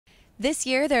This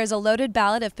year, there is a loaded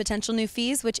ballot of potential new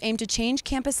fees which aim to change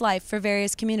campus life for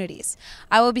various communities.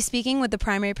 I will be speaking with the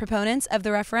primary proponents of the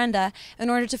referenda in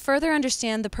order to further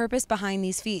understand the purpose behind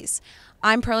these fees.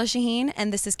 I'm Perla Shaheen,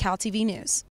 and this is CalTV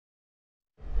News.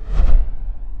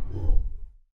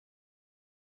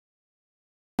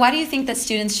 Why do you think that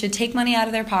students should take money out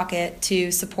of their pocket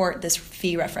to support this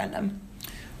fee referendum?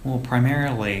 Well,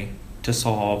 primarily to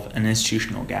solve an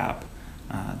institutional gap.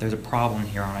 There's a problem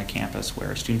here on a campus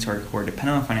where students who are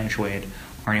dependent on financial aid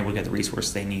aren't able to get the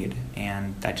resources they need,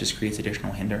 and that just creates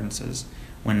additional hindrances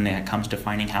when it comes to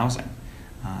finding housing.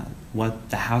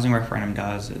 What the housing referendum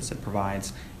does is it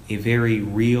provides a very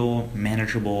real,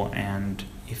 manageable, and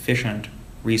efficient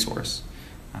resource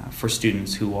for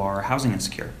students who are housing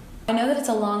insecure. I know that it's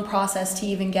a long process to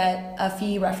even get a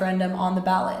fee referendum on the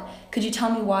ballot. Could you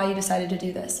tell me why you decided to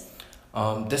do this?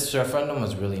 This referendum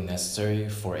was really necessary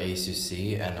for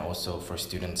ASUC and also for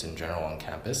students in general on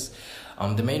campus.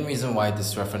 The main reason why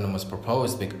this referendum was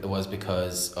proposed was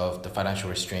because of the financial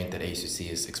restraint that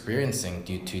ASUC is experiencing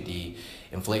due to the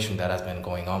inflation that has been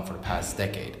going on for the past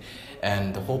decade.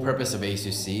 And the whole purpose of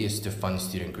ASUC is to fund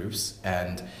student groups,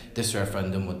 and this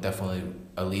referendum would definitely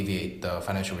alleviate the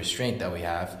financial restraint that we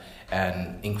have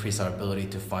and increase our ability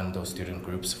to fund those student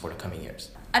groups for the coming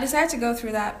years. I decided to go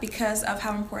through that because of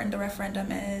how important the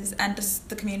referendum is and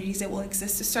the communities it will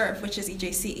exist to serve, which is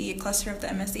EJCE, a cluster of the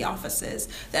MSD offices,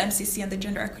 the MCC, and the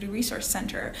Gender Equity Resource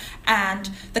Center, and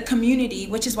the community,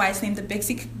 which is why it's named the Big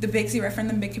C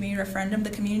Referendum, Big Community Referendum, the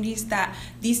communities that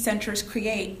these centers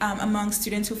create among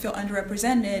students who feel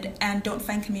underrepresented and don't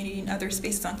find community in other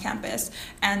spaces on campus.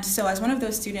 And so as one of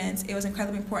those students, it was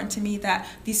incredibly important to me that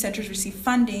these centers receive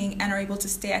funding and are able to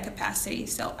stay at capacity.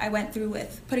 So I went through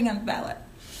with putting on the ballot.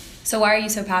 So why are you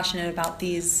so passionate about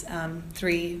these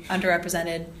three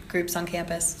underrepresented groups on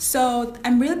campus? So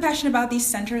I'm really passionate about these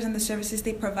centers and the services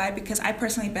they provide because I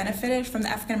personally benefited from the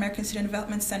African American Student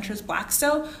Development Center's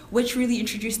Blackstone, which really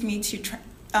introduced me to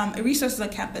resources on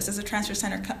campus as a transfer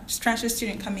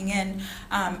student coming in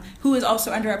who is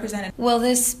also underrepresented. Will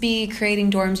this be creating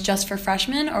dorms just for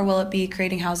freshmen, or will it be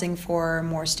creating housing for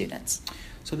more students?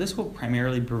 So this will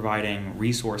primarily be providing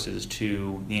resources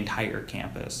to the entire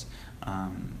campus.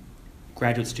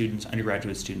 Graduate students,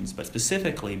 undergraduate students, but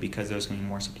specifically because there's going to be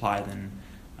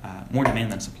more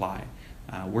demand than supply.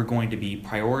 We're going to be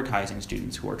prioritizing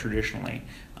students who are traditionally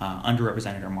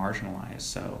underrepresented or marginalized,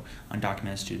 so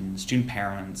undocumented students, student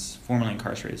parents, formerly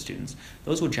incarcerated students.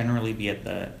 Those will generally be at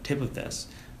the tip of this,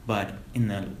 but in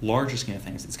the larger scheme of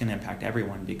things, it's going to impact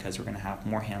everyone because we're going to have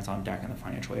more hands on deck in the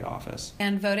financial aid office.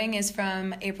 And voting is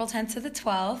from April 10th to the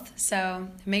 12th, so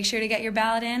make sure to get your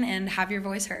ballot in and have your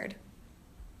voice heard.